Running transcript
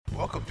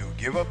Welcome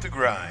to Give Up the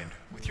Grind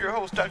with your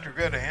host, Dr.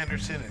 Greta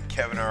Anderson and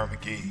Kevin R.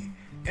 McGee.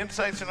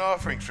 Insights and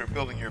offerings for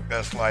building your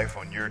best life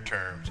on your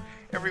terms.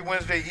 Every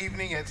Wednesday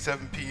evening at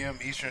 7 p.m.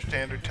 Eastern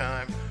Standard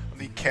Time on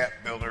the Cap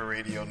Builder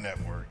Radio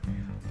Network.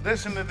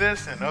 Listen to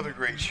this and other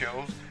great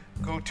shows.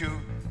 Go to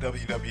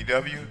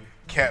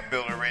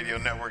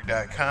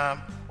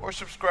www.capbuilderradionetwork.com or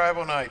subscribe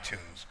on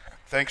iTunes.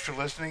 Thanks for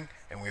listening,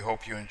 and we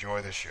hope you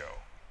enjoy the show.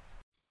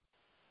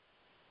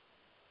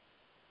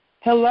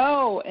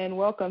 Hello, and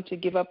welcome to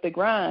Give Up the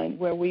Grind,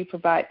 where we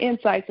provide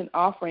insights and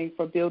offerings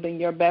for building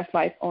your best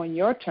life on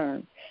your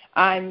terms.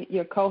 I'm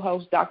your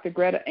co-host, Dr.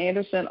 Greta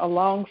Anderson,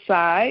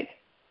 alongside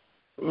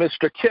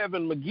Mr.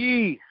 Kevin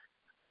McGee.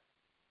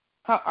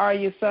 How are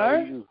you, sir?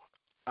 How are you?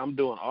 I'm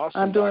doing awesome.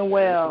 I'm doing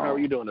well. How are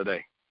you doing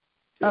today?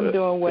 Good. I'm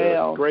doing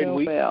well. Good. Great doing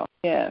week. Well.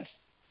 Yes.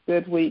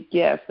 Good week.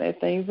 Yes,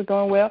 things are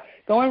going well,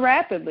 going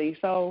rapidly.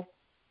 So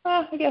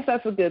I guess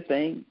that's a good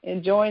thing.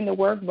 Enjoying the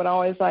work, but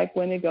always like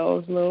when it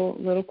goes a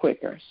little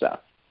quicker. So a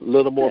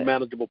little more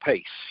manageable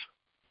pace.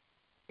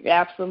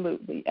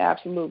 Absolutely.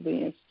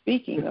 And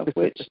speaking of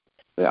which,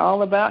 we're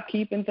all about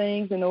keeping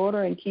things in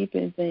order and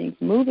keeping things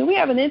moving. We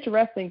have an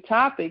interesting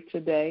topic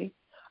today.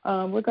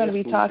 We're going to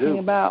be talking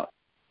about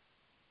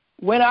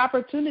when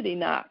opportunity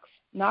knocks.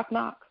 Knock,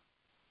 knock.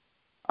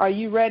 Are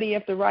you ready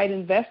if the right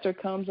investor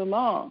comes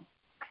along?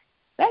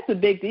 That's a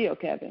big deal,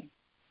 Kevin.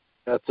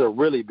 That's a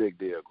really big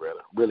deal, Greta.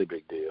 Really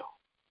big deal.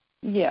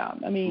 Yeah,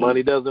 I mean,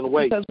 money doesn't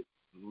wait.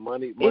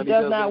 Money it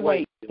does not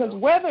wait. Because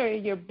whether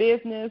your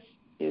business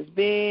is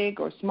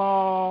big or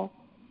small,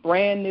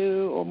 brand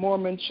new or more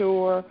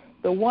mature,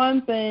 the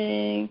one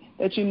thing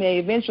that you may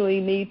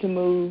eventually need to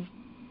move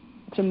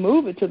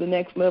it to the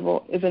next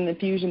level is an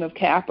infusion of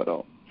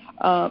capital.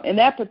 And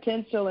that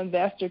potential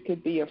investor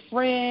could be a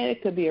friend,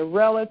 it could be a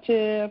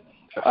relative,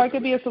 or it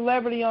could be a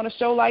celebrity on a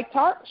show like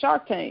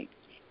Shark Tank.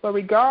 But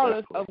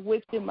regardless of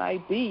which it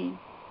might be,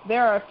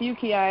 there are a few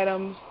key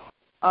items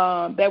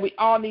that we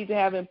all need to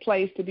have in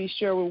place to be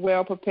sure we're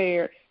well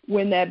prepared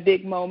when that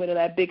big moment or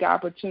that big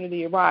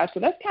opportunity arrives.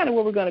 So that's kind of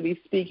what we're going to be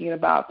speaking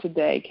about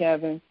today,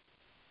 Kevin.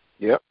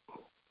 Yep.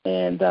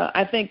 And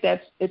I think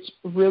it's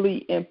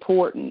really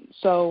important.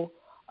 So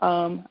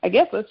I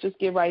guess let's just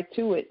get right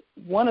to it.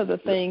 One of the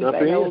things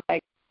I know,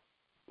 like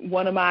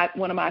one of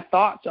my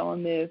thoughts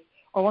on this,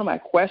 or one of my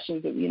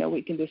questions that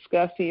we can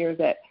discuss here is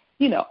that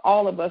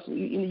all of us,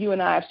 you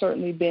and I have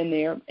certainly been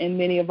there, and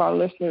many of our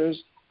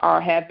listeners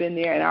have been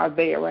there and are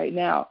there right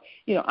now.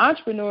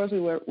 Entrepreneurs,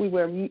 we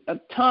wear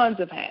tons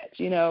of hats.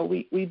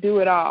 We do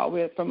it all.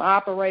 We're from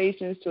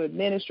operations to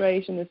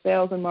administration to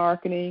sales and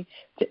marketing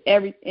to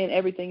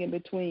everything in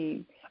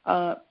between.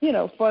 For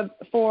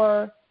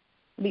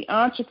the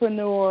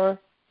entrepreneur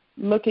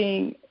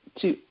looking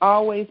to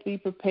always be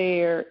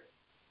prepared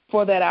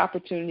for that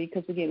opportunity,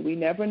 because again, we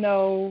never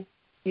know,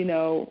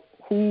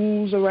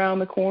 who's around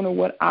the corner,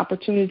 what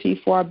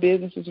opportunity for our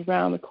business is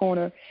around the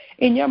corner.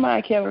 In your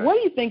mind, Kevin, what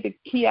do you think the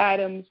key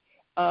items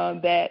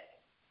that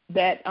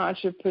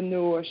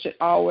entrepreneur should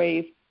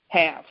always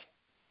have?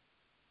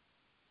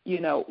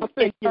 In terms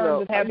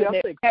of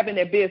having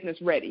their business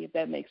ready, if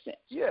that makes sense.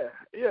 Yeah.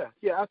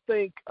 I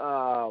think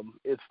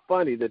it's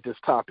funny that this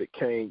topic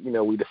came.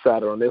 We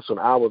decided on this one.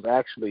 I was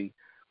actually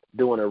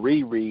doing a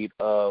reread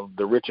of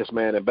The Richest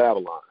Man in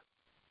Babylon,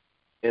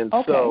 and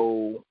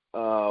so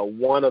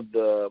one of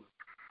the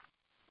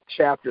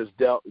chapters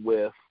dealt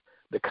with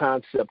the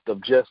concept of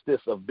just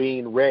this, of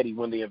being ready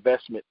when the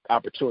investment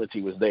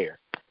opportunity was there.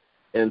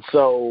 And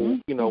so,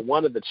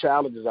 one of the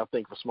challenges I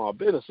think for small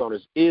business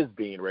owners is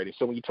being ready.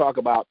 So when you talk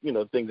about,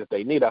 things that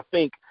they need, I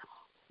think,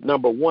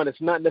 number one, it's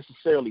not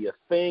necessarily a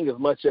thing as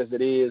much as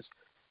it is,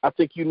 I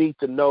think you need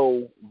to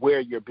know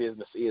where your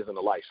business is in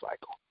the life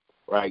cycle,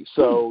 right?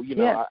 So,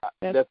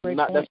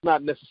 that's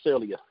not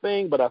necessarily a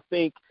thing, but I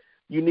think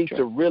you need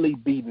to really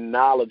be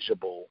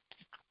knowledgeable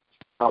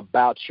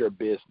about your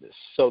business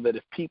so that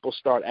if people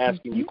start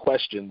asking you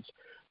questions,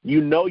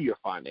 your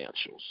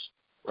financials,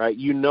 right?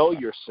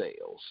 Your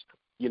sales,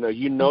 your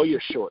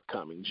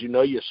shortcomings,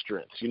 your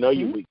strengths, your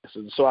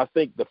weaknesses. So I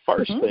think the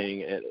first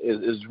thing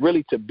is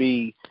really to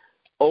be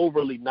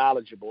overly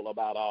knowledgeable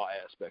about all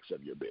aspects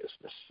of your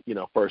business,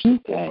 first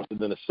and foremost. And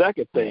then the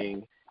second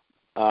thing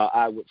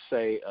I would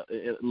say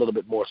a little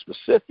bit more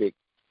specific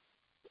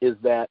is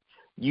that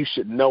you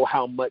should know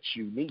how much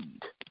you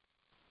need.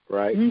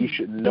 Right, you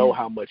should know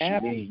how much you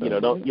need.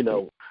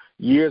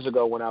 Years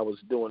ago when I was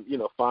doing,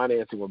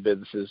 financing with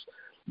businesses,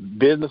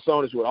 business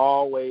owners would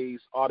always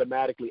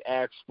automatically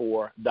ask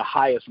for the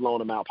highest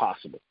loan amount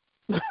possible.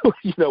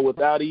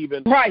 Without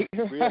even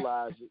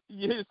realizing.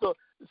 So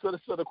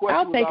the question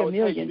I'll was take always, $1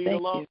 million. Hey, you need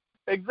Thank a loan? you.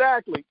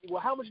 Exactly. Well,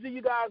 how much do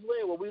you guys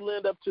lend? Well, we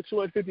lend up to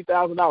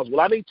 $250,000. Well,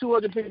 I need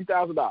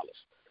 $250,000.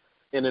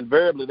 And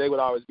invariably, they would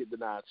always get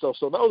denied. So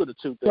those are the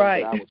two things that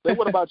I would say.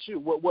 What about you?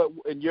 What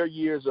in your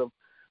years of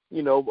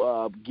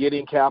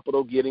getting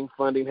capital, getting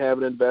funding,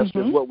 having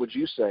investors, what would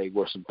you say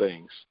were some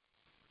things?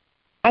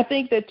 I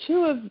think that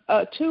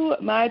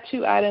my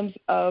two items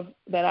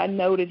that I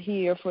noted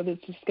here for this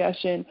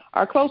discussion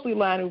are closely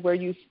aligned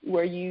with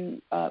what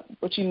you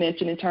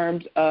mentioned in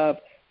terms of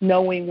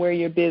knowing where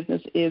your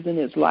business is in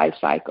its life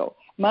cycle.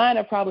 Mine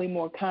are probably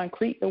more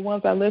concrete, the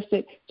ones I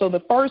listed. So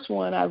the first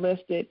one I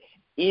listed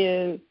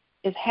is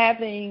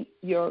having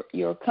your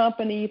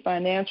company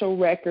financial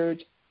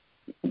records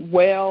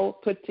well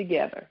put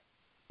together.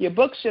 Your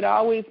books should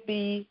always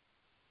be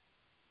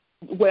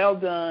well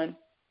done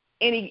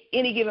any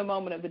given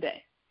moment of the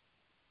day.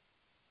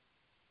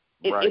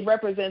 It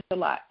represents a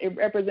lot. It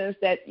represents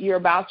that you're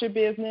about your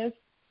business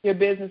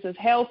is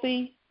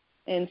healthy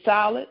and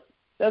solid.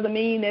 Doesn't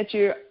mean that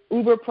you're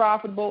uber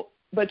profitable,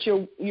 but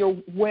you're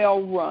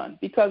well run.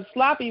 Because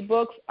sloppy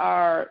books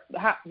are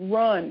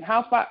run.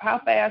 How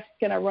fast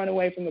can I run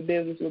away from a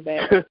business with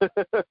bad?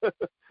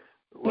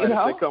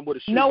 Right, they come with a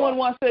shoebox.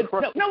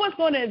 No one's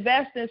going to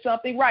invest in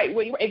something. Right,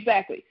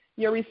 exactly.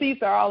 Your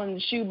receipts are all in the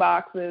shoe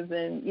boxes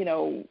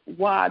and,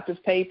 wads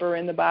of paper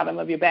in the bottom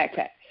of your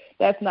backpack.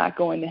 That's not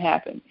going to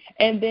happen.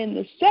 And then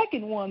the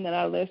second one that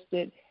I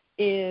listed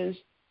is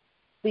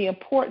the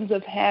importance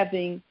of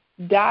having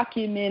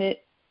documented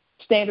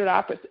standard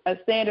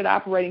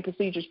operating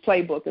procedures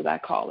playbook, as I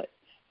call it.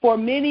 For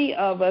many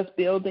of us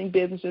building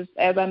businesses,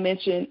 as I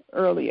mentioned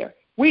earlier,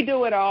 we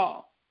do it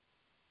all.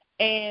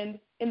 And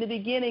in the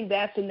beginning,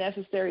 that's a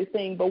necessary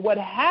thing. But what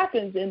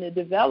happens in the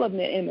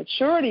development and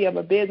maturity of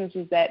a business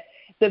is that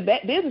the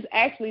business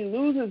actually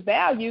loses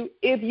value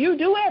if you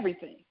do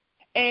everything.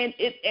 And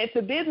if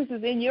the business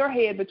is in your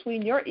head,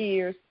 between your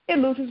ears, it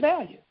loses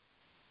value.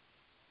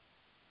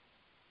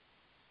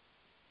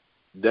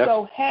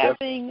 So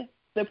having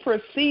the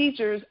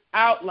procedures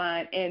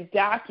outlined and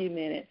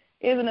documented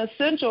is an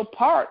essential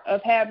part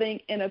of having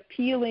an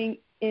appealing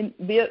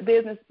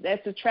business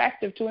that's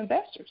attractive to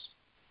investors.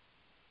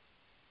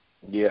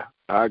 Yeah,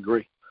 I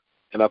agree.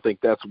 And I think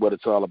that's what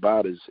it's all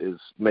about is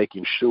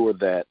making sure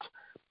that,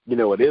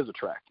 it is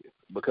attractive.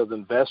 Because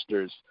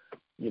investors,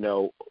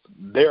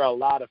 there are a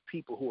lot of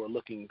people who are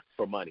looking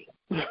for money,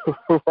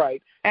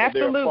 right?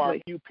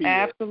 Absolutely.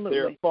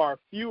 There are far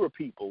fewer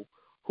people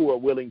who are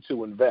willing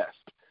to invest.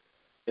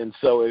 And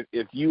so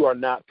if you are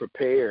not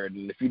prepared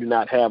and if you do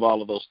not have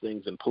all of those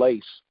things in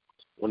place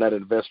when that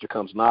investor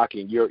comes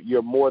knocking,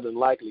 you're more than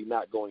likely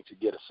not going to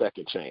get a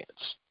second chance.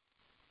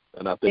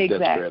 And I think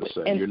that's fair to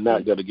say. And you're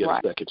not going to get a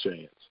second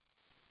chance.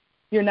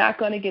 You're not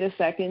going to get a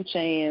second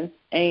chance,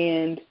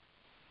 and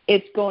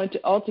it's going to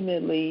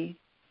ultimately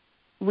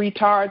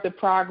retard the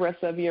progress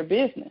of your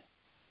business.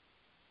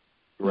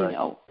 Right.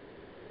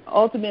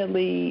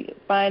 Ultimately,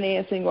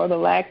 financing or the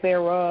lack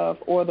thereof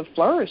or the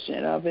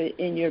flourishing of it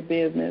in your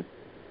business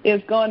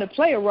is going to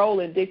play a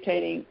role in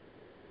dictating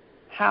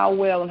how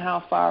well and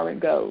how far it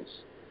goes.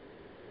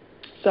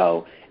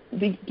 So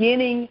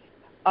beginning,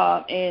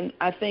 and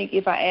I think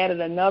if I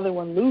added another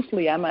one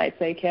loosely, I might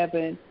say,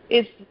 Kevin,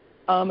 it's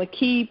a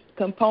key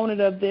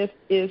component of this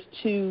is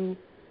to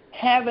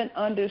have an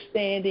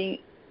understanding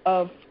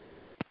of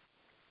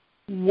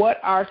what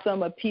are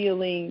some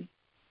appealing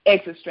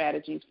exit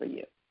strategies for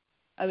you.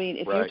 I mean,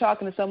 if you're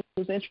talking to someone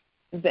who's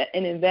interested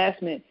in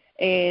investment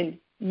and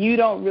you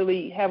don't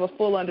really have a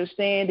full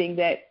understanding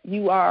that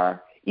you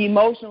are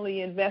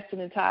emotionally invested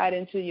and tied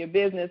into your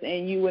business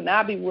and you would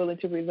not be willing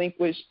to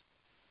relinquish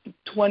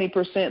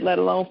 20%, let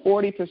alone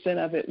 40%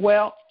 of it,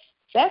 well,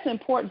 that's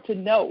important to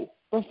know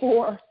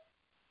before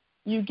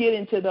you get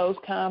into those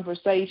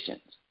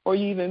conversations or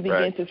you even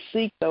begin to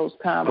seek those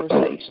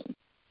conversations.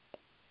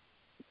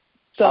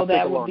 So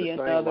that would be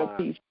another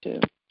piece, too.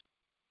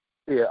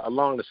 Yeah,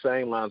 along the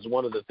same lines,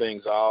 one of the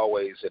things I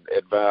always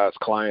advise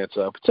clients,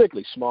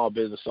 particularly small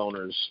business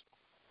owners,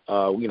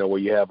 where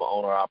you have an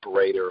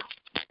owner-operator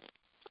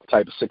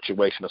type of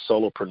situation, a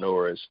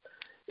solopreneur,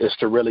 is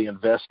to really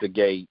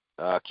investigate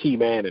key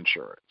man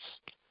insurance.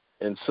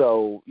 And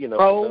so,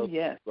 for those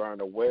who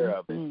aren't aware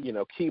of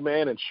it, key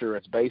man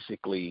insurance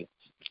basically,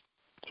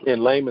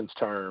 in layman's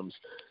terms,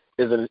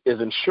 is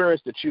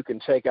insurance that you can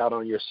take out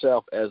on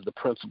yourself as the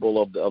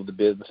principal of the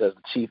business, as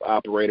the chief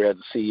operator, as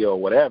the CEO, or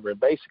whatever. And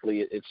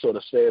basically, it sort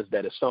of says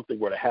that if something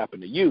were to happen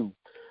to you,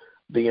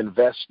 the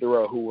investor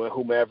or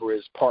whomever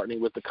is partnering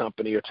with the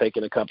company or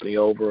taking the company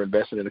over,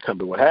 investing in the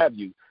company, what have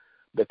you,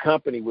 the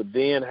company would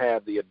then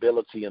have the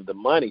ability and the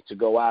money to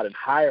go out and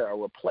hire a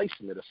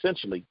replacement,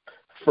 essentially,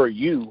 for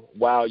you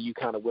while you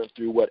kind of went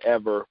through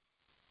whatever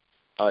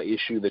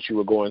issue that you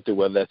were going through,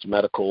 whether that's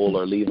medical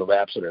or leave of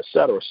absence, et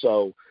cetera.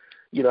 So,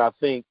 I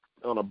think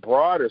on a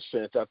broader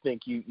sense, I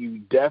think you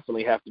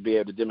definitely have to be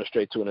able to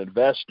demonstrate to an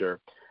investor,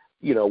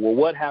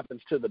 what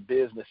happens to the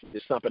business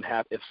if something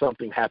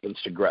happens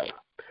to Greta,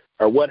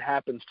 or what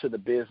happens to the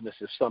business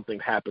if something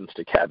happens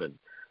to Kevin,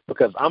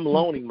 because I'm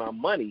loaning my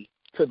money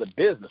to the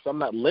business. I'm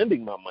not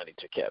lending my money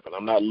to Kevin.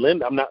 I'm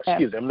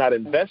not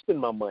investing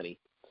my money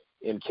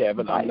in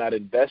Kevin. Right. I'm not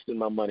investing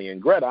my money in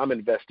Greta. I'm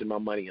investing my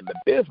money in the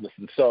business.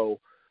 And so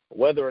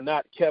whether or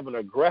not Kevin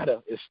or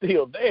Greta is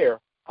still there,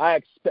 I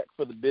expect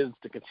for the business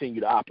to continue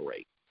to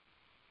operate.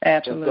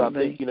 Absolutely. And so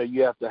I think,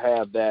 you have to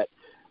have that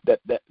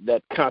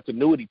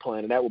continuity plan,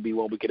 and that would be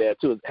one we could add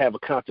to, is have a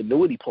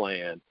continuity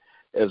plan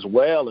as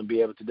well and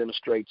be able to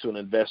demonstrate to an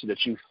investor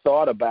that you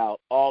thought about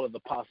all of the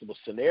possible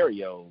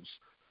scenarios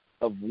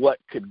of what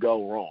could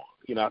go wrong.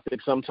 You know, I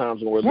think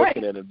sometimes when we're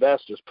looking at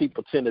investors,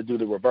 people tend to do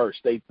the reverse.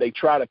 They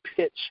try to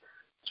pitch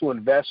to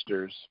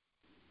investors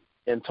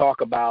and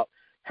talk about,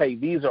 hey,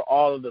 these are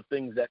all of the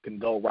things that can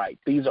go right.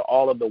 These are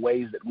all of the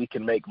ways that we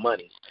can make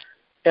money.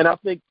 And I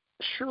think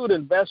shrewd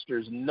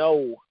investors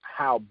know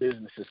how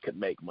businesses can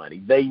make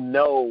money. They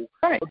know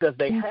because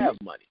they have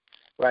money,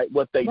 right?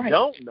 What they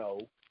don't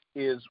know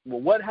is,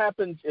 well, what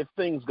happens if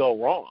things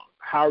go wrong?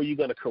 How are you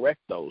going to correct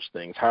those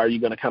things? How are you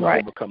going to kind of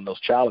overcome those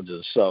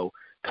challenges? So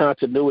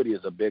continuity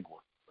is a big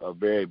one, a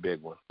very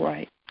big one.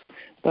 Right.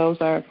 Those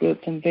are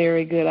some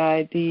very good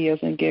ideas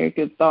and very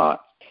good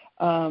thoughts.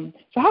 So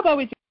how about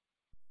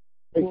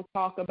we'll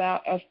talk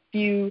about a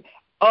few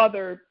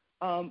other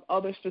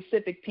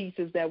specific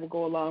pieces that will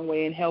go a long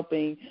way in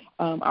helping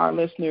our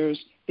listeners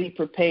be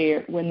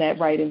prepared when that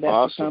right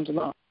investor comes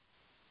along.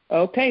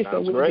 Okay,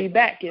 so we'll be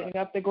back, getting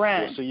up the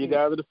grind. We'll see you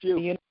guys at a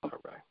few.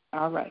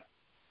 All right.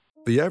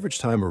 The average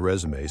time a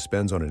resume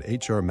spends on an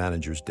HR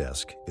manager's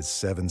desk is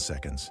 7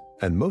 seconds,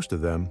 and most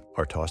of them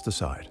are tossed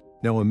aside.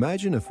 Now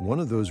imagine if one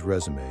of those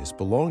resumes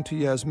belonged to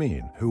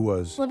Yasmin, who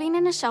was living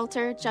in a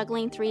shelter,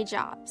 juggling 3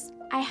 jobs.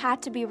 I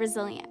had to be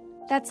resilient.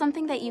 That's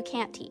something that you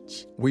can't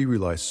teach. We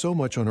rely so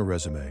much on a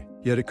resume,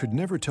 yet it could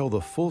never tell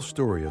the full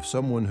story of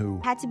someone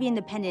who had to be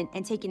independent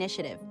and take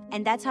initiative.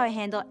 And that's how I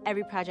handle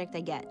every project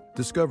I get.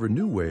 Discover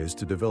new ways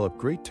to develop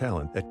great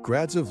talent at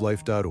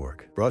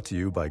gradsoflife.org. Brought to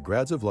you by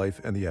Grads of Life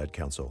and the Ad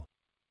Council.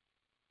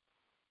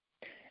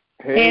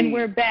 Hey. And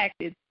we're back.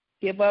 It's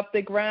Give Up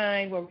the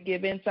Grind, where we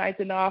give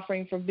insights and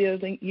offerings for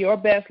building your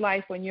best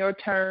life on your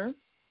terms.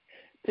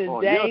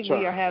 Today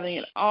we are having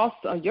an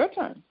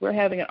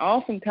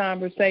awesome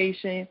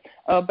conversation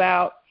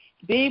about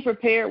being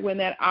prepared when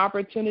that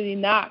opportunity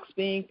knocks,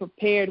 being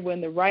prepared when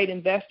the right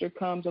investor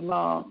comes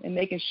along, and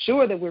making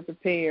sure that we're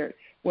prepared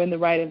when the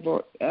right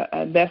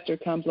investor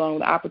comes along, when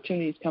the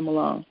opportunities come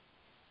along.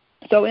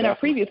 So in our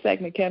previous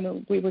segment,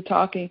 Kevin, we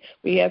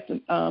had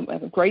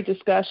a great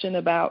discussion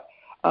about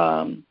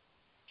some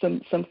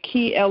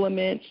key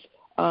elements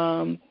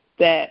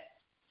that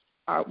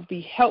would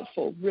be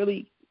helpful,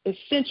 really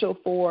essential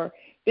for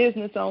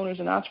business owners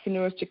and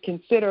entrepreneurs to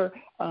consider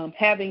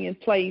having in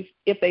place,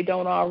 if they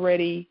don't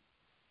already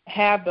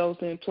have those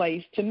in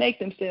place, to make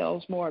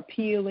themselves more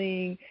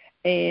appealing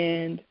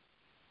and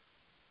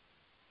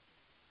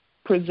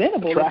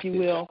presentable, attractive, if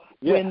you will,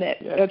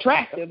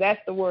 attractive.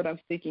 That's the word I'm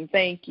seeking.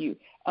 Thank you.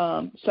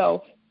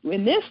 So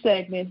in this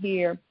segment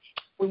here,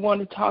 we want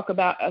to talk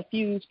about a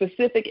few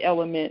specific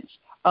elements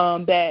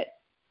that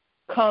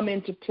come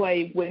into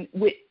play when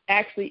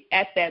actually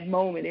at that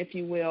moment, if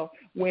you will,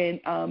 when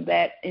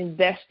that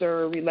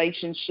investor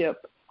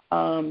relationship,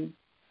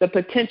 the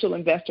potential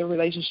investor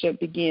relationship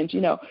begins.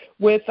 You know,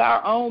 with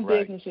our own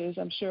businesses,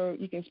 I'm sure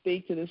you can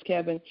speak to this,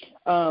 Kevin.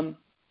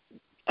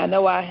 I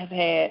know I have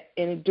had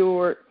and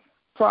endured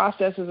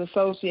processes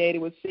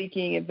associated with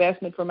seeking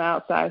investment from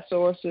outside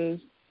sources.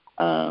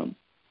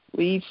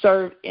 We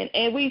serve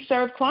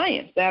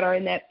clients that are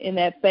in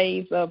that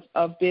phase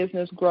of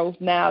business growth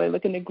now. They're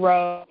looking to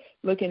grow,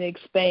 looking to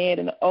expand,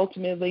 and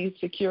ultimately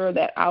secure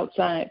that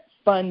outside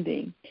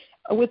funding.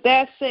 With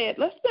that said,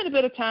 let's spend a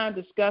bit of time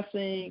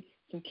discussing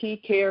some key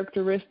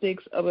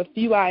characteristics of a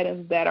few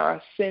items that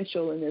are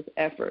essential in this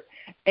effort.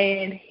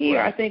 And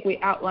here I think we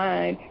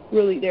outline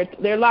really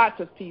there are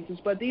lots of pieces,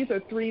 but these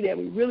are 3 that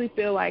we really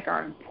feel like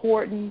are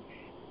important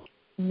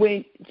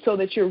so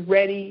that you're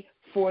ready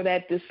for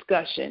that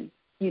discussion.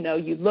 You know,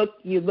 you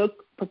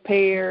look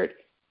prepared.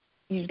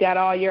 You've got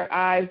all your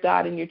I's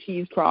dotted and your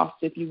T's crossed,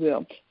 if you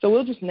will. So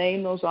we'll just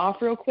name those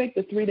off real quick,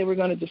 the 3 that we're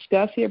going to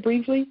discuss here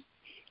briefly.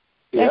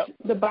 That's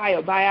the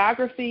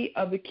biography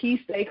of the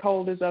key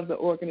stakeholders of the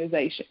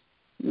organization.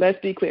 Let's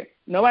be clear.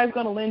 Nobody's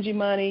going to lend you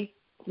money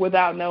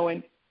without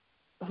knowing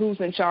who's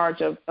in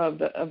charge of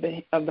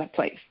the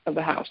place, of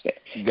the house there.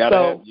 You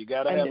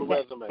gotta have a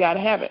resume. Got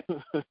to have it.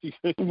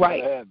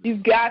 Right.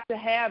 You've got to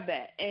have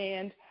that.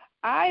 And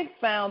I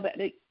found that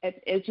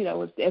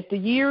as the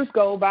years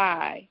go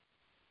by,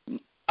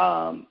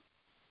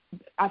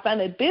 I find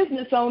that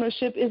business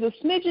ownership is a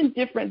smidgen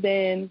different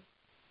than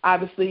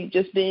obviously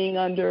just being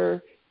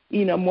under,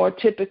 more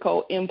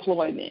typical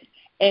employment.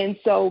 And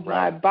so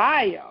my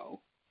bio,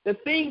 the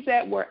things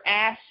that were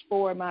asked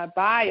for in my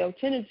bio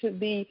tended to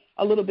be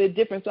a little bit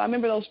different. So I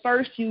remember those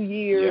first few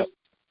years,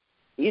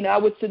 I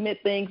would submit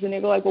things and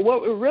they'd go like, well,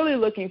 what we're really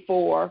looking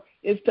for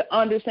is to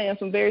understand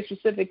some very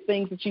specific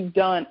things that you've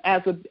done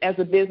as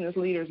a business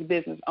leader, as a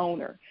business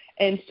owner.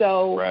 And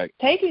so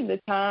taking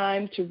the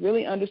time to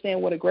really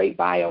understand what a great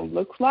bio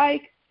looks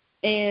like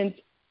and,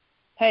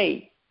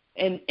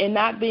 and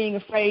not being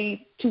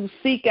afraid to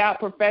seek out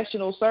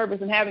professional service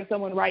and having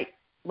someone write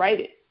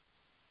it.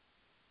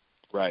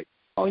 Right.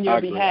 On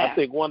your behalf. I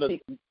think one of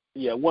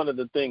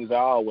the things I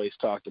always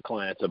talk to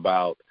clients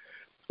about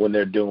when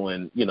they're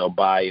doing,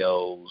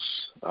 bios,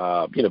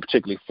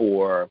 particularly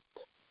for,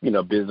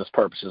 business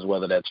purposes,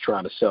 whether that's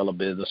trying to sell a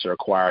business or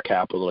acquire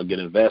capital or get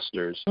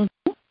investors,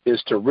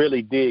 is to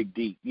really dig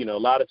deep. You know, a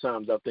lot of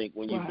times I think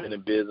when you've been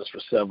in business for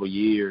several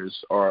years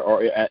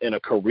or in a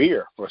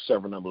career for a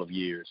several number of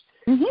years,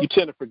 you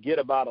tend to forget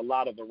about a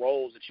lot of the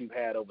roles that you've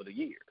had over the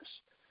years.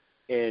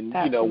 And,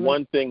 you know,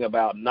 one thing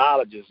about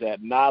knowledge is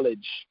that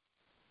knowledge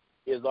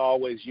is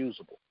always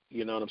usable,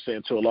 you know what I'm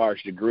saying, to a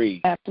large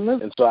degree.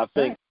 Absolutely. And so I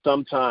think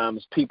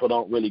sometimes people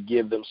don't really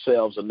give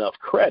themselves enough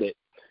credit,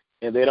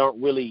 and they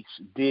don't really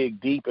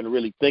dig deep and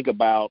really think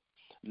about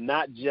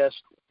not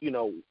just, you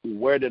know,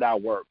 where did I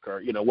work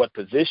or, you know, what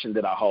position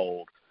did I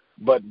hold,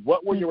 but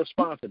what were your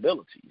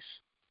responsibilities?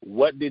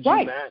 What did you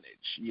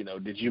manage? You know,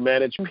 did you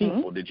manage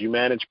people? Did you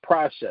manage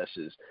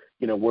processes?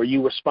 You know, were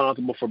you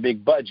responsible for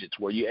big budgets?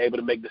 Were you able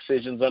to make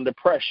decisions under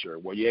pressure?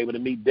 Were you able to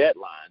meet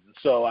deadlines? And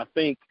so I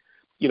think,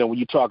 you know, when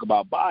you talk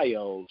about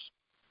bios,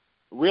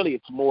 really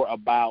it's more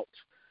about,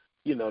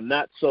 you know,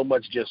 not so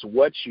much just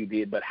what you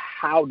did, but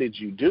how did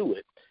you do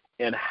it,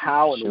 and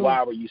how and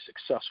why were you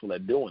successful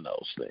at doing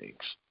those things?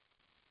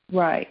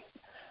 Right.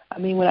 I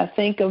mean, when I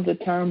think of the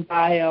term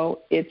bio,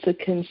 it's a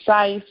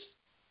concise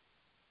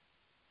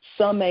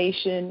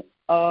summation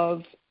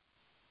of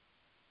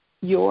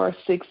your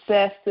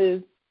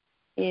successes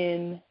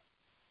in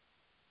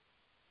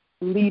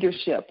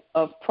leadership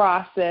of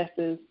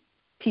processes,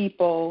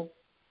 people,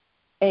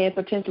 and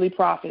potentially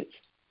profits.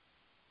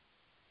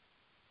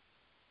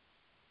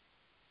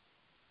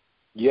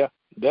 Yeah,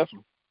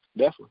 definitely.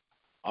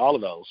 All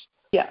of those.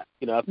 Yeah.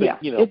 You know, I think,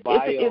 you know,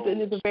 bios,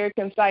 it's a very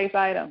concise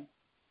item.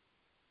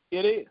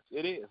 It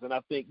is. And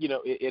I think, you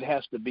know, it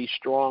has to be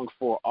strong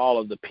for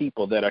all of the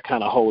people that are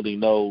kind of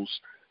holding those,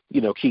 you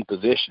know, key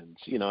positions,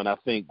 you know, and I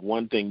think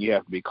one thing you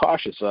have to be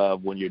cautious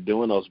of when you're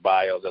doing those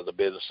bios as a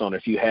business owner,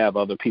 if you have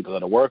other people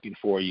that are working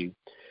for you,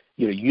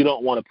 you know, you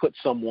don't want to put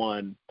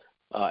someone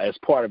as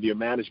part of your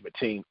management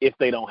team if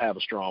they don't have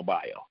a strong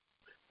bio,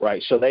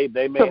 right? So they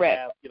may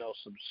have, you know,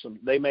 some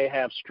they may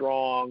have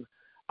strong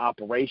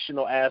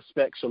operational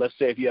aspects. So let's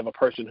say if you have a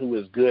person who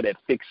is good at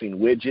fixing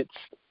widgets,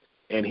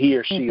 and he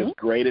or she is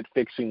great at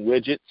fixing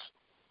widgets,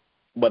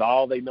 but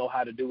all they know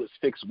how to do is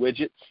fix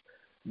widgets,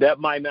 that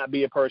might not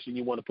be a person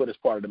you want to put as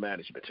part of the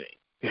management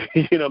team.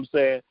 You know what I'm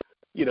saying?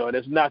 You know, and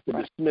it's not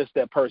to dismiss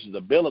that person's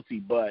ability,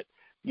 but,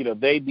 you know,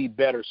 they'd be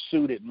better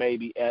suited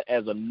maybe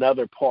as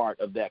another part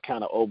of that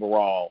kind of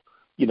overall,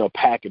 you know,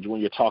 package when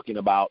you're talking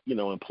about, you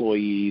know,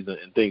 employees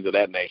and things of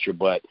that nature.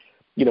 But,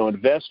 you know,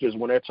 investors,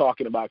 when they're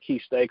talking about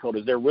key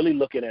stakeholders, they're really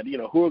looking at, you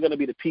know, who are going to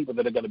be the people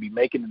that are going to be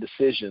making the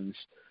decisions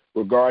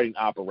regarding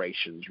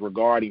operations,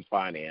 regarding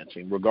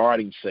financing,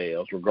 regarding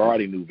sales,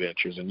 regarding new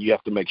ventures, and you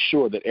have to make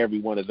sure that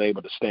everyone is able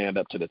to stand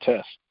up to the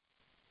test.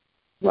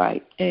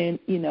 Right. And,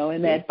 you know,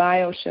 and that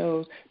bio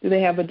shows, do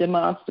they have a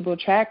demonstrable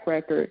track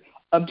record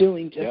of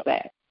doing just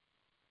that?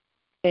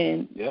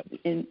 And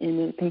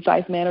in a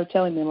concise manner,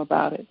 telling them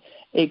about it.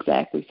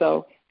 Exactly.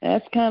 So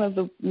that's kind of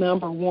the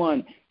number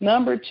one.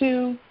 Number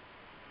two,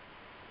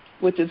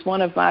 which is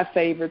one of my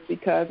favorites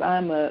because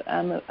I'm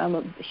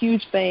a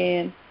huge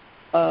fan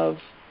of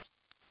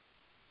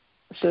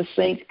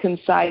succinct,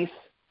 concise,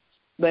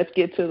 let's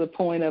get to the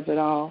point of it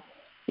all,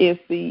 is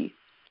the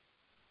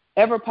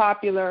ever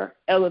popular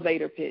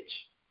elevator pitch.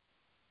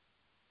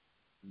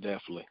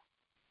 Definitely.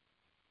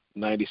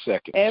 90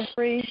 seconds.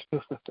 Every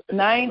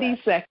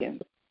 90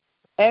 seconds.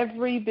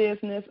 Every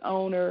business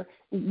owner,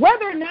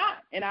 whether or not,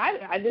 and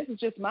I this is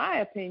just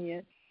my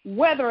opinion,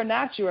 whether or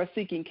not you are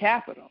seeking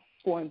capital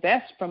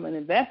from an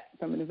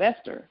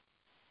investor,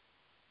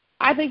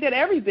 I think that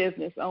every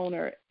business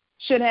owner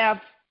should have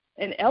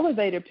an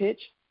elevator pitch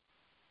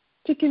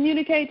to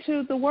communicate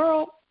to the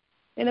world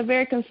in a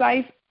very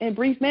concise and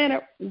brief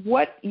manner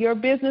what your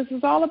business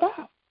is all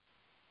about.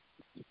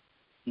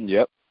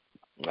 Yep,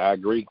 I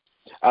agree.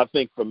 I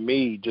think for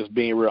me, just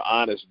being real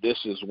honest, this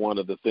is one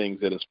of the things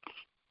that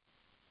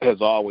has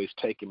always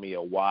taken me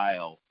a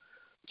while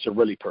to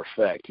really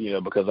perfect, you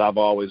know, because I've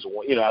always,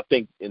 you know, I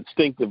think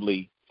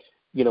instinctively,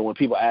 you know, when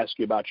people ask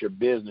you about your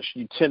business,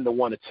 you tend to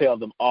want to tell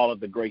them all of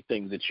the great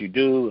things that you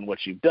do and what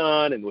you've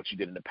done and what you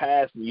did in the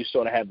past, and you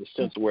sort of have the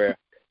sense where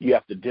you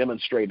have to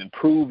demonstrate and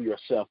prove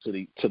yourself to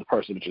the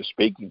person that you're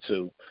speaking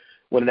to,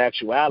 when in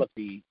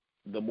actuality,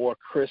 the more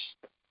crisp,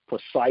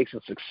 precise,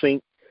 and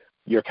succinct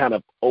your kind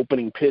of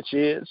opening pitch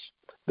is,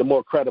 the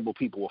more credible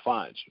people will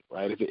find you,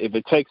 right? If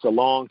it takes a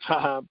long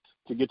time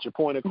to get your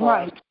point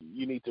across,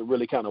 you need to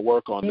really kind of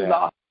work on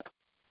that.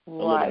 A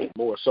little bit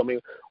more. So, I mean,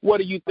 what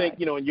do you think,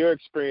 you know, in your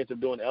experience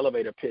of doing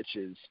elevator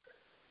pitches,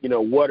 you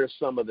know, what are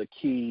some of the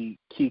key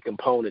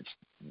components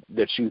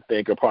that you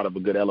think are part of a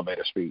good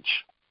elevator speech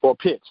or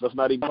pitch? Let's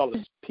not even call it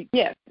a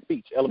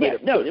speech. Elevator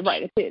pitch. No,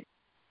 right,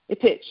 a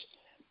pitch.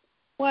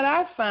 What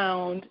I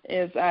found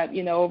is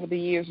over the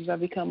years as I've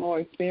become more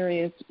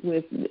experienced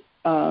with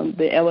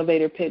the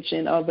elevator pitch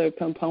and other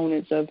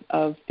components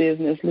of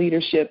business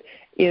leadership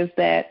is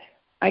that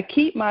I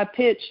keep my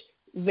pitch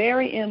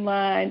very in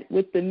line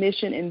with the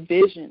mission and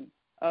vision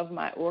of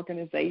my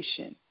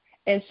organization.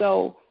 And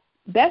so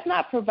that's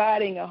not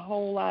providing a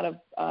whole lot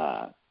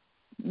of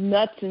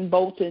nuts and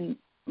bolts and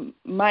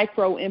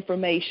micro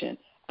information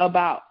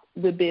about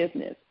the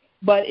business.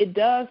 but it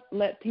does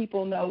let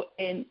people know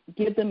and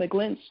give them a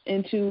glimpse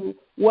into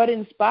what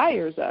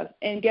inspires us.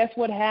 And guess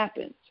what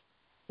happens?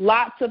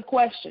 Lots of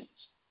questions.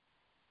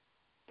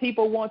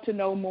 People want to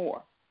know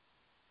more.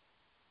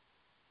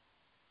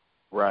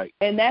 Right.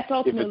 And that's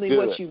ultimately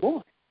what you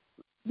want.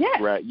 Yes.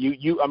 Right.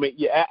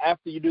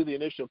 After you do the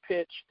initial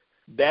pitch,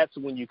 that's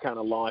when you kind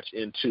of launch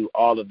into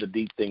all of the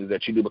deep things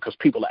that you do, because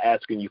people are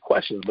asking you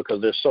questions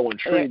because they're so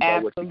intrigued by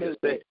what you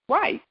just said.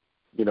 Right.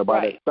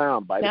 By that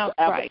sound bite. It's an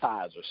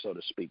appetizer, so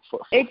to speak. For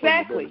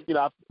exactly.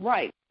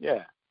 Right.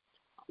 Yeah.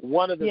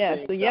 One of the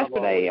things. So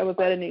yesterday I was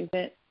at an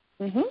event.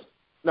 Mm-hmm.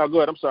 No, go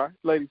ahead. I'm sorry.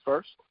 Ladies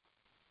first.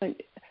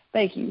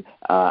 Thank you.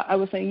 I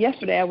was saying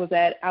yesterday I was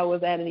at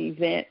an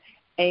event,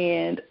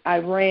 and I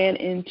ran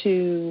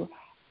into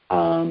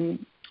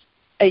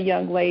a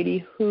young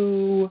lady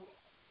who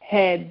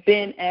had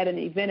been at an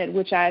event at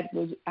which I'd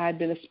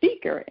been a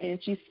speaker, and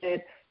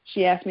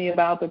she asked me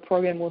about the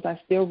program, was I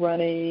still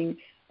running,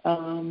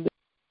 this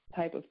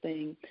type of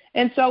thing.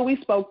 And so we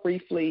spoke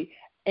briefly,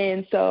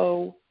 and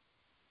so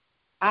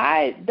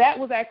that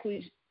was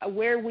actually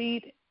where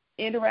we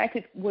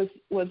interacted was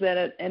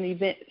at an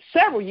event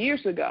several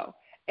years ago,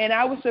 and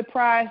I was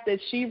surprised that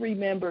she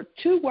remembered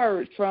 2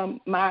 words from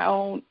my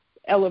own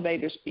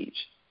elevator speech: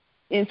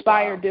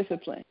 inspired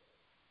discipline.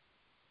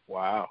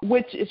 Wow.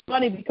 Which is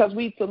funny because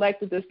we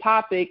selected this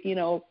topic,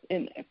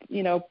 in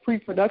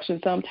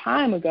pre-production some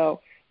time ago.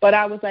 But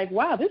I was like,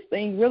 wow, this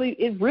thing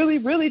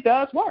really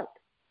does work.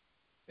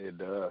 It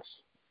does.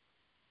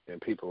 And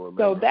people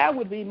remember. So that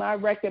would be my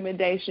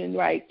recommendation,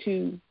 right,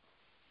 to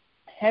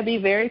be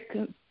very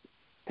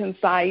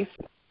concise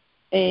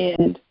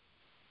and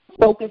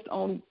focused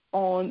on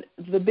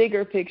the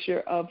bigger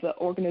picture of the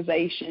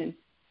organization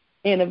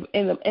in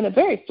a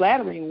very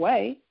flattering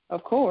way,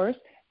 of course,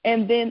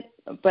 and then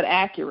but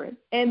accurate.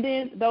 And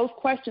then those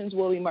questions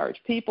will emerge.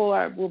 People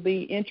will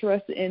be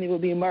interested, and it will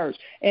be emerged.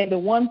 And the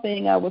one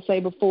thing I would say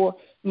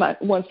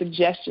one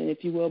suggestion,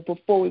 if you will,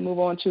 before we move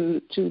on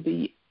to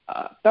the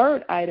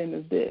third item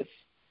is this: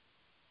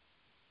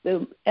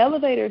 the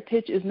elevator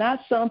pitch is not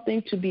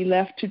something to be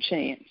left to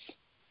chance.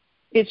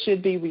 It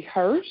should be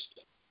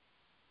rehearsed,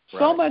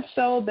 so much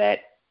so that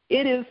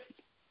it is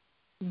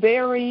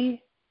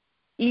very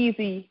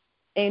easy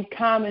and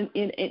common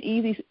and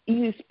easy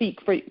speak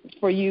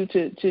for you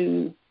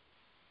to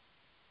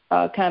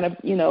kind of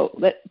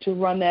to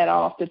run that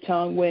off the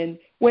tongue when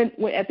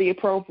at the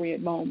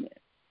appropriate moment.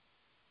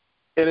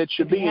 And it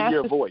should be in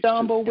your voice.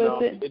 Stumble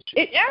with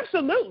it.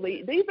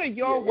 Absolutely. These are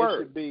your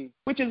words,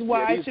 which is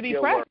why it should be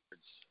practiced.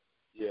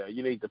 Yeah,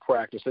 you need to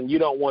practice, and you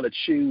don't want to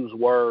choose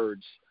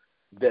words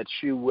that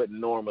you wouldn't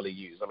normally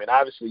use. I mean,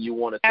 obviously you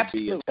want it to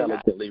be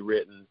intelligently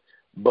written,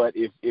 but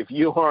if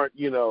you aren't,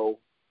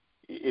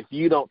 if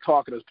you don't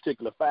talk in this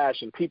particular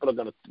fashion, people are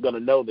going to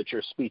know that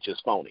your speech is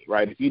phony,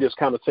 right? If you just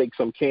kind of take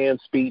some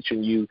canned speech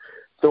and you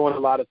throw in a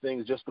lot of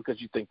things just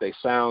because you think they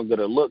sound good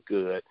or look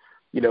good,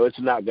 it's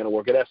not going to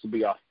work. It has to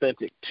be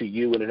authentic to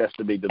you, and it has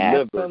to be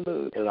delivered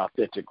in an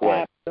authentic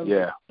way. Absolutely.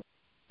 Yeah.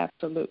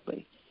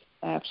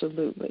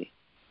 Absolutely.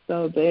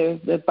 So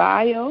there's the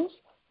bios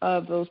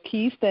of those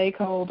key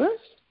stakeholders,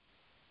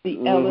 the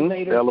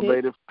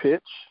elevator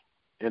pitch.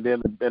 And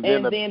then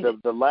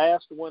the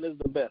last one is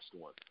the best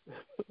one.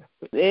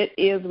 It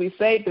is. We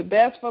save the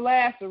best for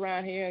last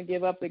around here and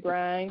give up the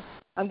grind.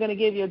 I'm going to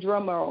give you a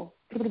drum roll.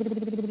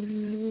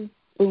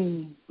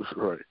 Boom.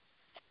 Right.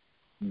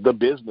 The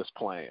business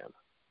plan.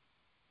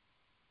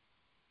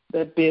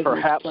 The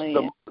business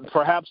plan.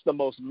 Perhaps the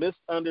most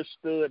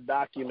misunderstood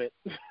document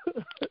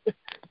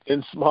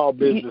in small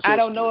business. I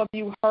don't know if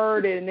you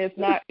heard it, and it's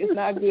not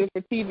good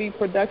for TV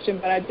production,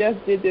 but I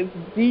just did this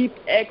deep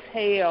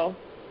exhale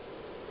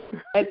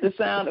at the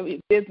sound of your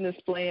business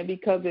plan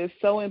because it's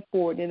so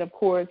important. And, of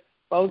course,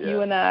 both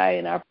you and I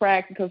in our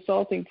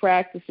consulting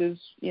practices,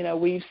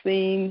 we've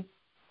seen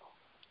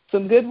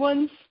some good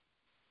ones.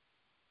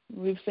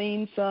 We've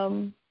seen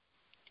some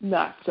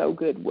not so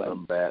good ones.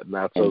 Some bad,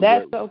 not so and good.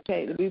 And that's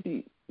okay.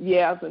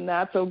 Some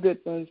not so good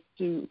ones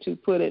to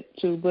put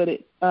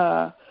it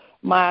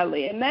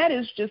mildly. And that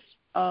is just,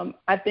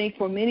 I think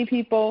for many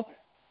people,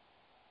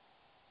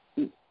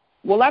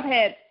 well, I've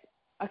had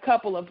a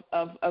couple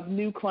of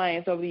new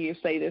clients over the years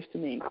say this to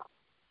me.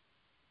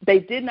 They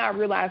did not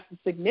realize the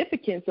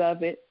significance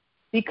of it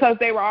because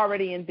they were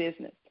already in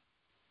business.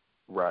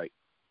 Right.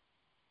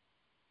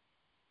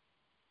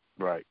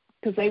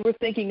 Because they were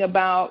thinking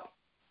about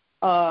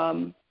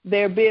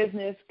their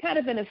business kind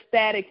of in a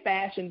static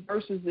fashion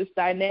versus this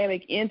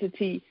dynamic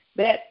entity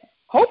that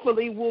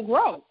hopefully will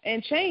grow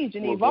and change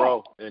and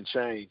evolve. Grow and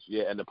change,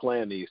 and the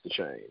plan needs to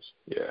change.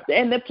 Yeah.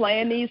 And the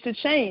plan needs to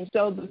change.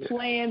 So the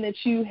plan that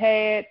you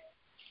had,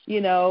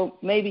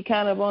 maybe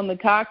kind of on the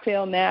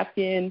cocktail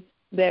napkin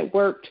that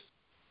worked,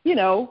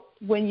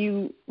 when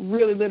you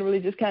really literally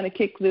just kind of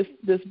kick this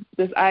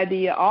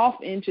idea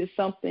off into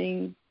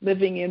something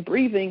living and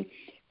breathing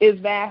is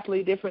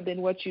vastly different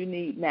than what you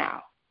need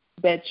now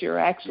that you're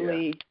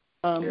actually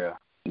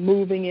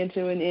moving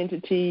into an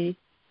entity,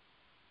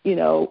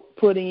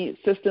 putting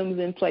systems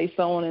in place,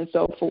 so on and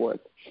so forth.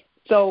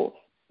 So,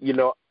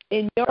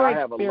 in your I experience,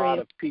 have a lot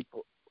of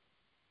people.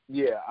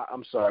 Yeah,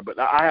 I'm sorry, but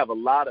I have a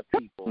lot of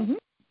people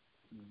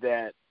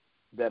that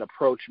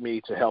approach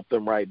me to help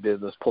them write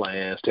business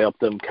plans, to help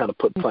them kind of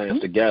put plans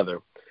together.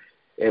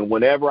 And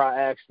whenever I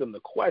ask them the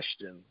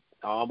question,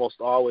 I almost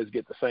always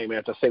get the same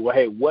answer. I say, well,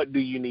 hey, what do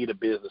you need a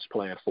business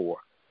plan for?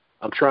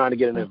 I'm trying to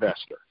get an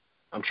investor.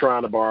 I'm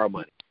trying to borrow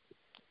money.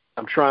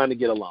 I'm trying to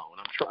get a loan.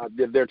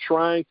 They're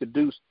trying to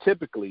do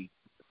typically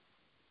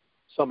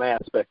some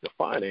aspect of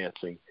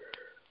financing,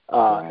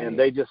 and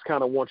they just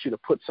kind of want you to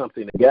put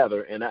something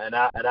together. And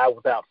I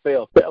without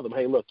fail tell them,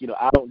 hey, look,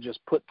 I don't just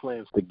put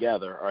plans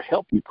together or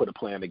help you put a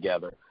plan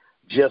together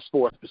just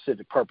for a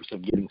specific purpose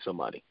of getting some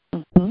money.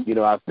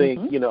 I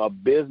think a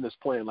business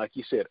plan, like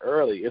you said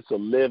earlier, it's a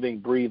living,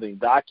 breathing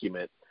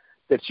document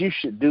that you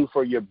should do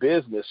for your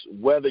business,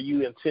 whether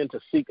you intend to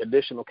seek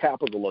additional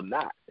capital or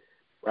not,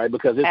 right?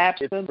 Because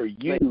it's for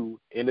you,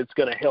 and it's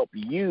going to help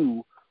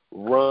you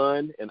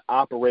run and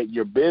operate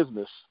your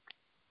business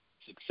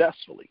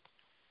successfully.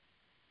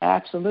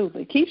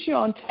 Absolutely. It keeps you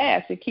on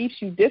task. It keeps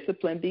you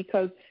disciplined,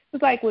 because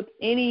it's like with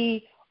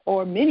any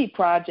or many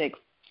projects,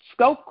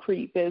 scope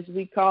creep, as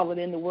we call it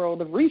in the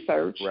world of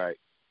research,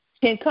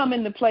 can come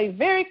into play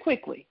very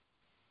quickly.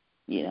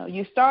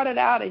 You started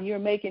out and you're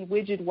making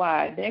widget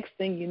Y. Next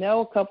thing you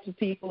know, a couple of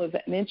people have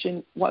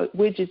mentioned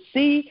widget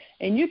C,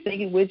 and you're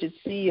thinking widget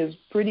C is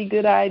a pretty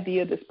good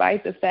idea,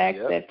 despite the fact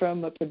that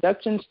from a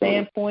production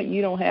standpoint,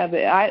 you don't have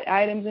the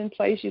items in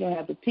place, you don't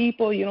have the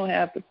people, you don't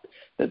have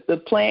the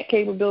plant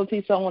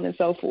capability, so on and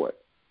so forth.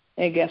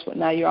 And guess what?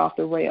 Now you're off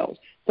the rails.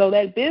 So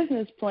that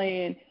business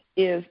plan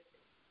is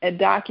a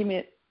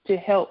document to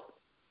help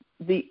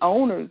the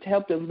owner, to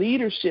help the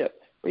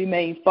leadership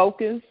remain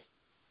focused,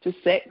 to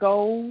set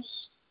goals,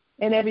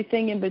 and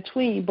everything in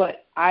between.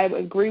 But I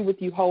agree with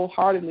you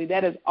wholeheartedly.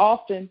 That is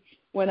often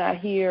when I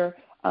hear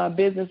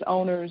business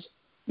owners,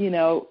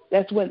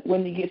 that's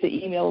when you get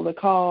the email or the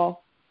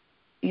call,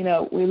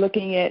 we're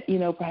looking at,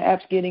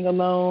 perhaps getting a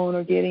loan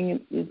or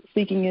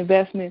seeking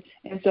investment,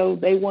 and so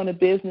they want a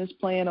business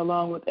plan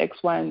along with X,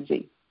 Y, and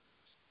Z.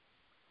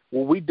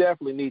 Well, we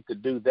definitely need to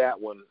do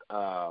that one.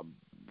 I'm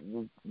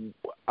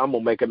going to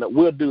make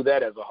we'll do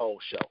that as a whole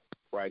show.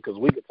 Right, because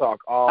we could talk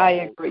all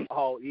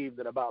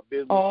evening about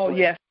business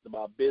plans,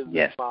 about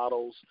business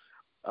models,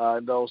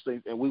 and those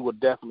things, and we would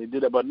definitely do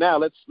that. But now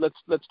let's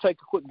take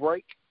a quick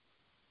break,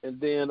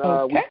 and then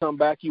we come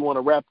back. You want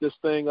to wrap this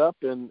thing up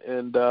and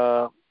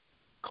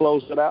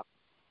close it out?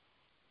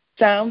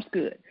 Sounds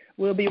good.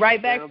 We'll be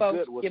right back, folks.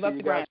 Good. We'll Give see up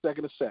you the guys grind.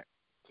 in a sec.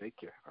 Take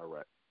care. All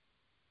right.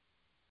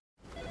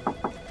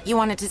 You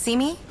wanted to see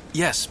me?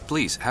 Yes,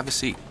 please, have a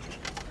seat.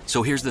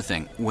 So here's the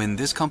thing. When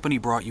this company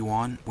brought you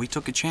on, we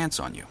took a chance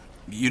on you.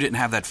 You didn't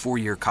have that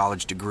 4-year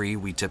college degree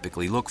we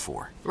typically look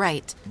for.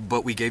 Right.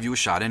 But we gave you a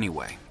shot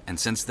anyway. And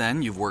since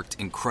then, you've worked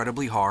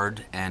incredibly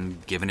hard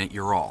and given it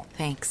your all.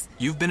 Thanks.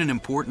 You've been an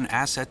important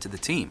asset to the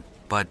team,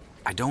 but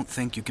I don't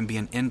think you can be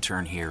an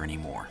intern here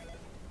anymore.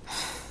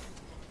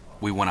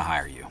 We want to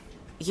hire you.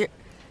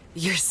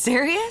 You're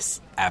serious?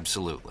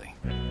 Absolutely.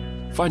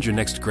 Find your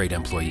next great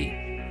employee.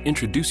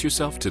 Introduce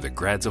yourself to the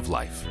Grads of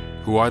Life.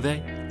 Who are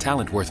they?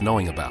 Talent worth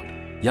knowing about.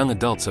 Young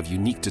adults of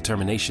unique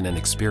determination and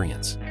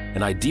experience.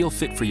 An ideal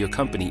fit for your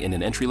company in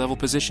an entry-level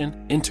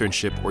position,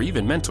 internship, or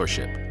even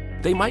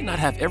mentorship. They might not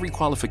have every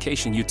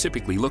qualification you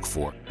typically look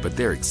for, but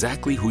they're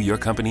exactly who your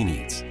company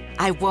needs.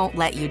 I won't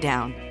let you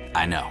down.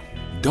 I know.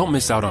 Don't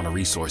miss out on a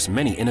resource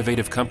many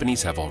innovative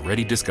companies have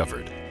already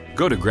discovered.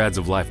 Go to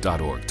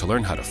gradsoflife.org to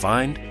learn how to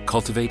find,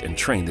 cultivate, and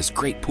train this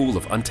great pool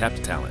of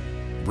untapped talent.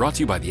 Brought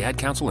to you by the Ad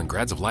Council and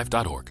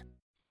gradsoflife.org.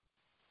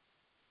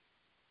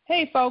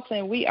 Hey, folks,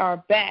 and we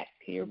are back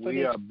here for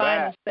this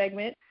final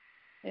segment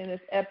in this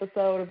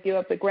episode of Give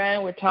Up the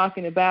Grind. We're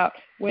talking about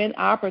when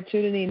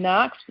opportunity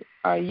knocks.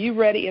 Are you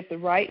ready if the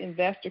right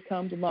investor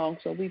comes along?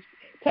 So we've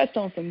touched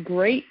on some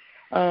great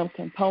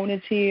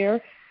components here,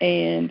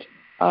 and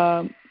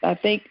I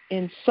think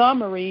in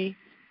summary,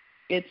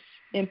 it's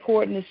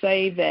important to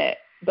say that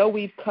though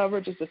we've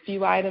covered just a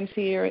few items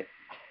here,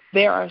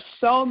 there are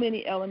so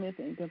many elements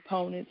and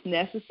components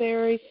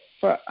necessary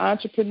for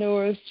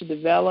entrepreneurs to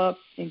develop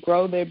and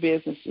grow their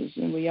businesses.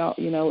 And we all,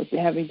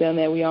 having done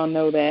that, we all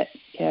know that,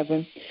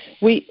 Kevin.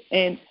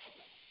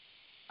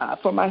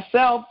 For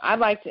myself, I'd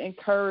like to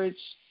encourage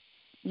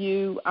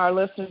you, our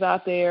listeners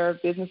out there,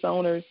 business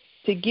owners,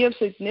 to give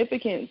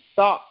significant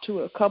thought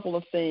to a couple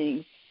of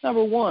things.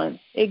 Number one,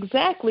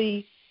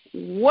 exactly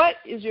what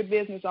is your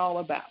business all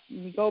about?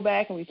 We go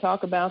back and we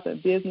talk about the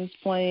business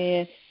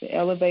plan, the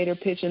elevator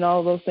pitch, and all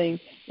of those things.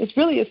 It's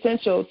really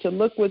essential to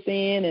look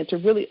within and to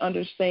really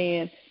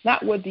understand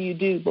not what do you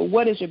do, but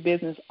what is your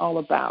business all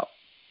about.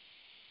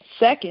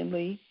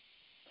 Secondly,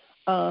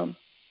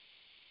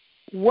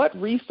 what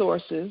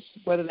resources,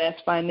 whether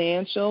that's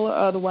financial or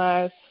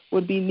otherwise,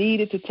 would be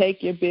needed to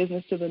take your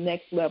business to the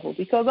next level?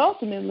 Because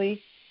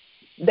ultimately,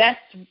 that's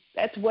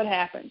what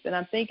happens. And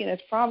I'm thinking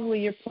that's probably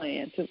your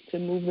plan to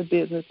move the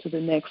business to the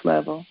next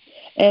level.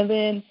 And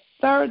then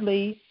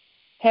thirdly,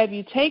 have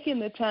you taken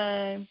the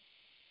time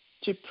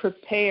to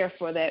prepare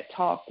for that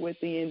talk with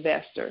the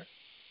investor?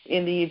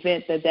 in the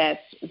event that that's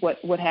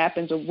what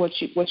happens or what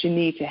you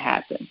need to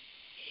happen.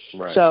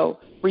 Right. So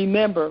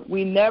remember,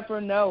 we never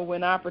know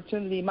when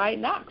opportunity might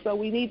knock, so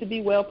we need to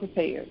be well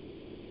prepared.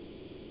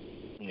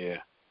 Yeah.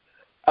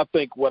 I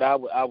think what I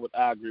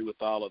agree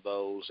with all of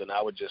those, and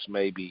I would just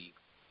maybe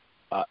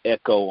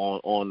echo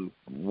on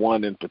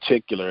one in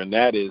particular, and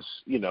that is,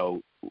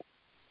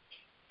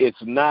 it's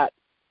not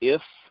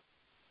if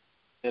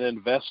an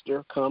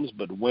investor comes,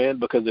 but when,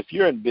 because if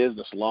you're in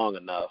business long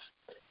enough,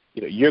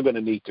 you're going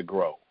to need to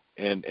grow.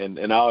 And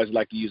I always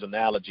like to use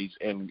analogies,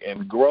 and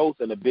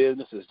growth in a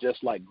business is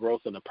just like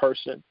growth in a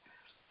person.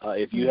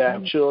 If you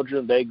have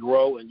children, they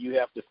grow, and you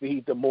have to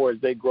feed them more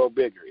as they grow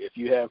bigger. If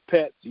you have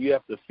pets, you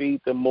have to feed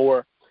them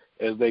more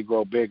as they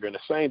grow bigger. And the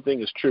same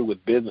thing is true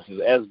with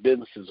businesses. As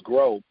businesses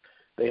grow,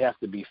 they have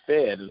to be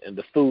fed, and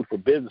the food for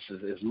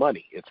businesses is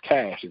money. It's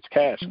cash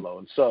flow.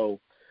 And so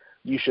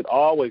you should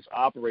always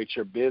operate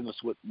your business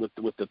with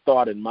the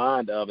thought in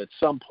mind of, at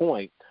some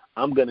point,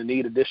 I'm going to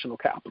need additional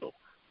capital.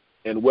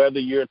 And whether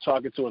you're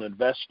talking to an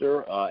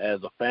investor,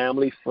 as a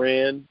family,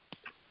 friend,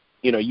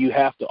 you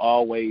have to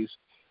always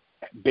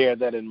bear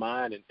that in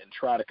mind and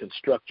try to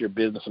construct your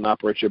business and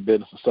operate your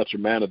business in such a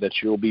manner that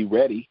you'll be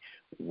ready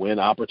when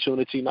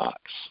opportunity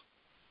knocks.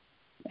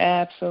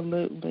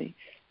 Absolutely.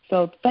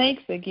 So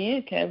thanks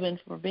again, Kevin,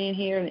 for being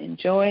here and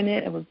enjoying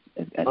it. It was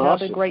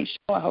another great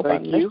show. I hope our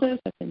listeners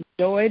have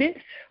enjoyed it.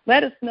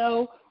 Let us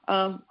know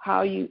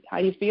how you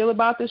feel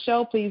about the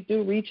show. Please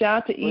do reach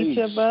out to each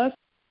of us.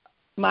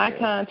 My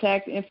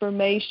contact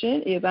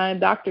information is I'm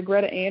Dr.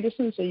 Greta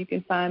Anderson, so you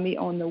can find me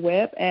on the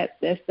web at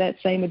that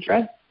same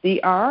address,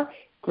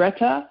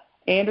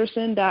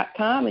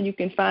 drgretaanderson.com, and you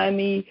can find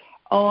me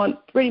on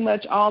pretty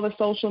much all the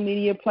social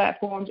media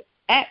platforms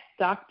at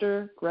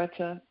Dr.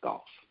 Greta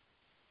Golf.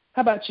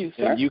 How about you,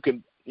 sir? And you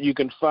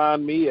can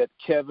find me at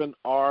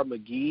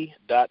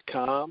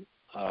kevinrmcgee.com,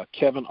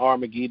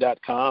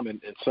 kevinrmcgee.com,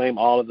 and same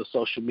all of the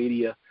social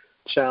media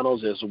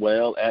channels as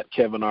well at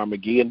Kevin R.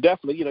 McGee. And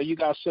definitely, you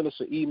guys send us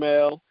an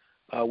email.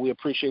 We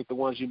appreciate the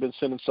ones you've been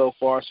sending so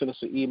far. Send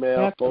us an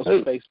email, post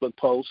a Facebook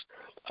post,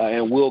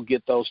 and we'll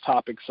get those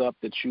topics up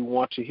that you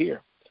want to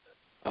hear.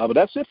 But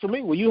that's it for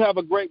me. Well, you have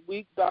a great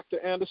week, Dr.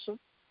 Anderson.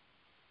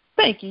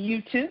 Thank you.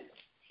 You too.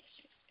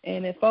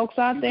 And if folks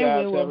out there,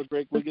 we will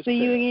see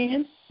you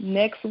again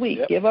next week.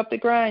 Yep. Give up the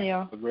grind,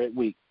 y'all. Have a great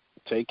week.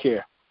 Take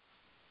care.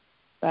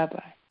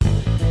 Bye-bye.